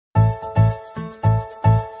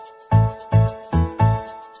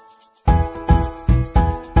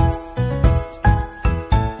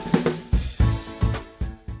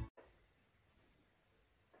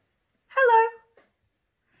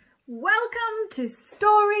Welcome to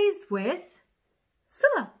Stories with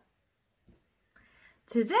Scylla.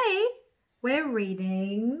 Today we're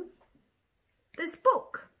reading this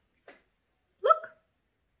book. Look.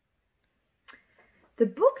 The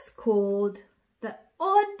book's called The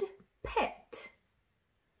Odd Pet.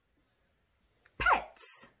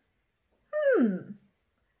 Pets.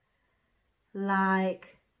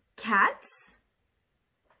 Like cats.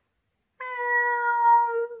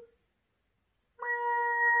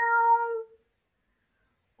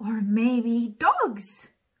 Or maybe dogs.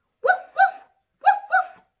 Woof, woof, woof, woof.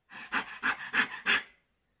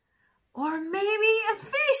 Or maybe a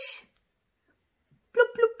fish. Bloop,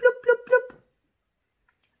 bloop, bloop, bloop, bloop.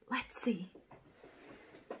 Let's see.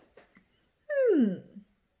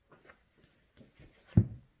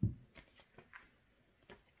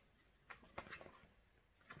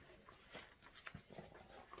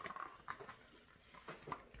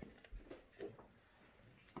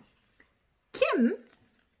 Kim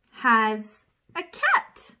has a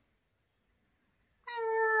cat.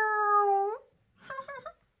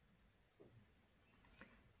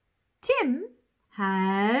 Tim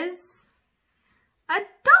has a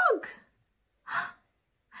dog.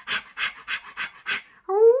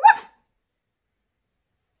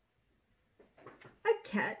 A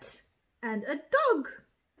cat and a dog.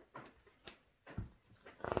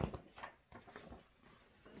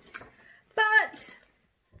 But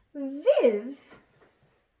Viv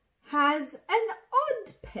has an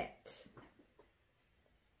odd pet.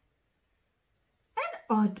 An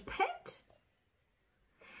odd pet?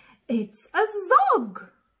 It's a zog.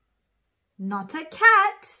 Not a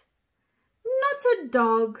cat, not a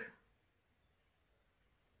dog,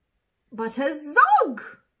 but a zog.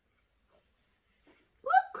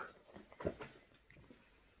 Look.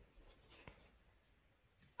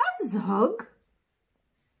 A zog?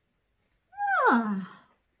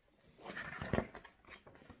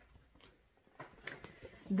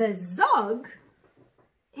 The zog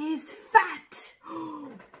is fat.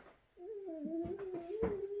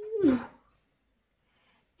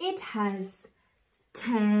 It has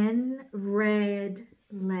 10 red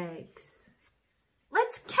legs.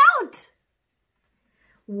 Let's count.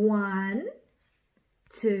 1,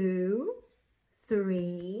 2,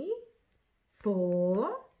 3,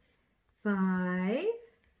 4, 5,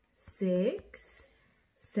 6,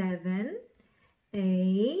 7,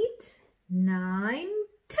 8, 9,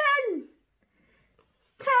 10.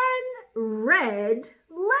 10 red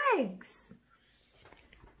legs.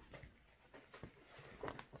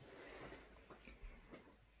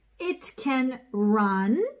 It can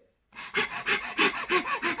run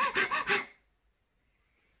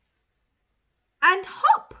and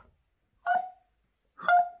hop. Hop,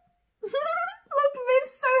 hop. Look,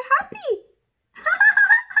 Viv's so happy.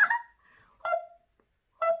 Hop,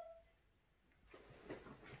 hop.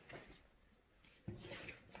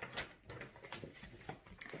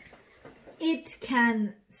 It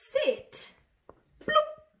can sit, bloop,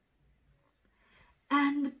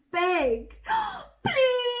 and beg.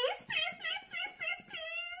 Please, please, please, please, please,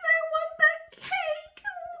 please, I want that cake.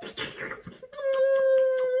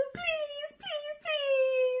 Please, please,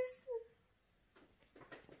 please.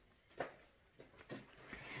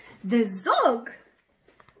 The zog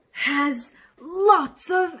has lots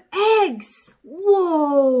of eggs.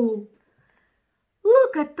 Whoa!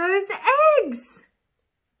 Look at those eggs.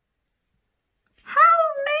 How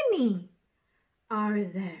many are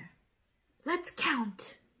there? Let's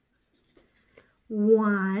count.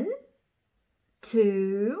 1,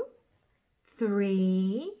 2,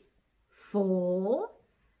 3, 4,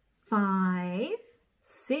 5,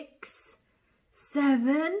 6,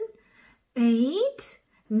 7, 8,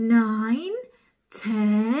 9,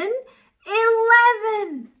 10,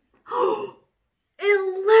 11.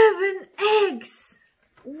 11 eggs.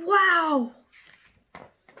 Wow.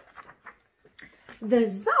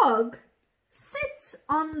 The zog sits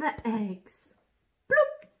on the eggs.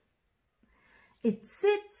 Bloop. It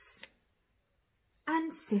sits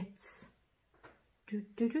and sits. Do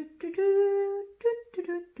do do do do do do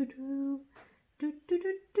do do do do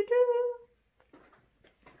do do do.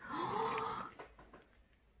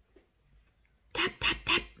 Tap tap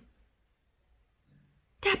tap.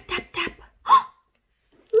 Tap tap tap.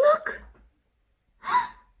 Look.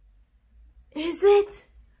 Is it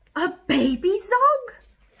a baby zog?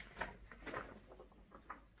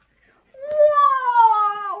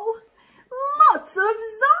 Wow! Lots of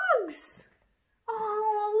zogs!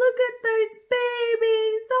 Oh, look at those baby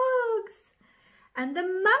zogs! And the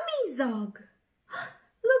mummy zog.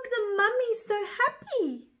 Look, the mummy's so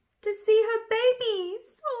happy to see her babies.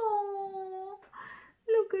 Oh,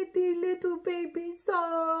 look at these little baby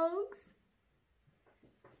zogs.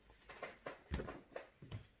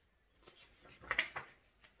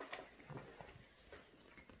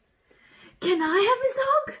 Can I have a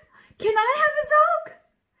zog? Can I have a zog?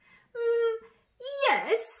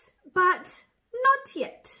 Yes, but not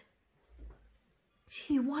yet.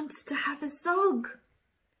 She wants to have a zog.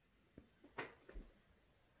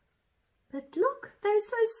 But look, they're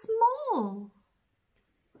so small.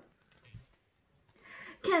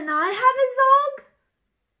 Can I have a zog?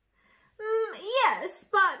 Yes,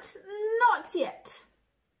 but not yet.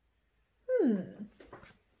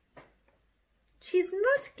 She's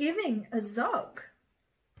not giving a zog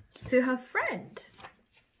to her friend.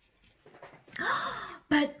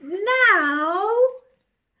 But now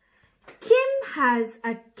Kim has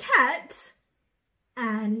a cat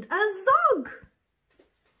and a zog.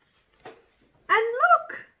 And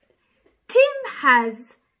look, Tim has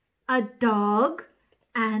a dog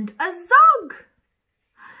and a zog.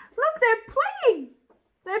 Look, they're playing.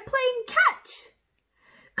 They're playing catch.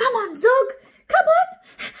 Come on, zog. Come on.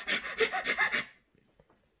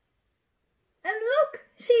 And look,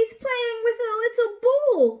 she's playing with a little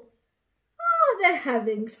ball. Oh, they're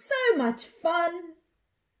having so much fun.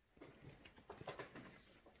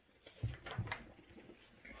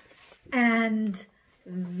 And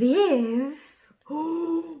Viv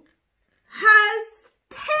has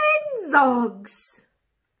 10 zogs.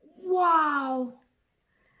 Wow.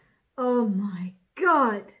 Oh my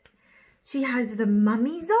God. She has the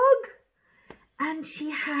mummy zog and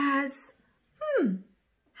she has,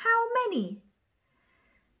 how many?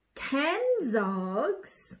 10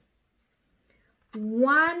 zogs,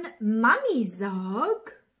 1 mummy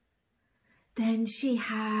zog, then she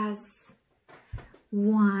has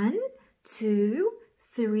 1, 2,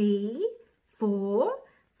 3, 4,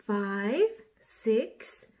 5,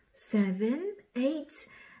 6, 7, 8,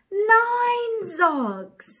 9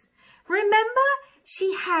 zogs. Remember,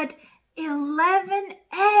 she had 11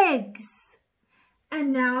 eggs.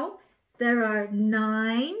 And now there are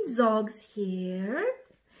 9 zogs here.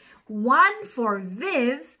 1 for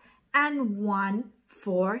Viv and 1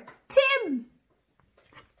 for Tim.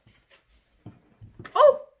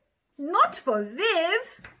 Oh, not for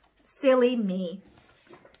Viv. Silly me.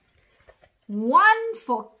 1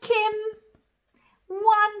 for Kim.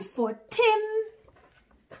 1 for Tim.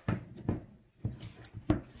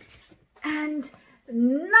 And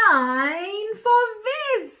 9 for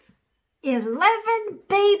Viv. 11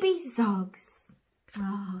 baby zogs.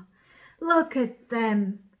 Ah, look at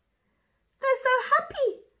them. They're so happy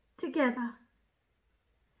together.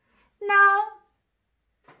 Now,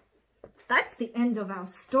 that's the end of our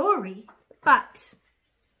story, but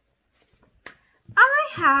I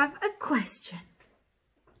have a question.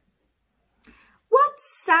 What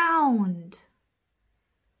sound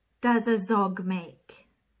does a zog make?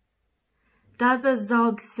 Does a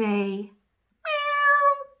zog say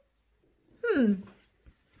meow?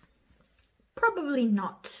 Probably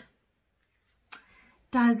not.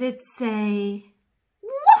 Does it say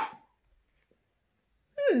woof?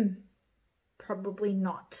 Probably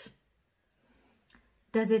not.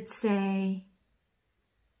 Does it say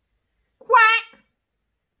quack?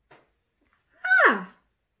 Ah,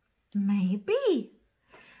 maybe.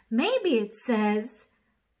 Maybe it says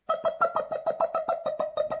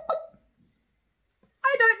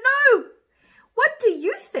I don't know. What do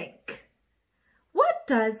you think? What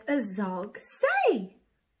does a zog say?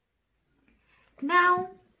 Now,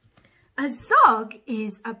 a zog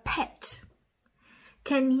is a pet.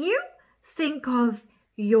 Can you think of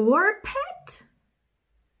your pet?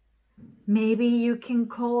 Maybe you can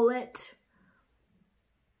call it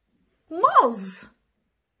Moz.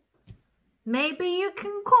 Maybe you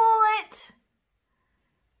can call it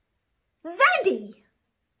Zaddy.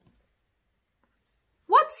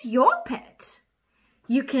 What's your pet?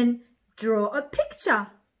 You can draw a picture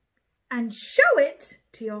and show it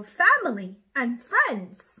to your family and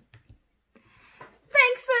friends.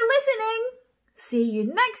 Thanks for listening. See you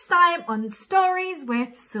next time on Stories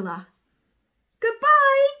with Sula.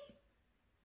 Goodbye.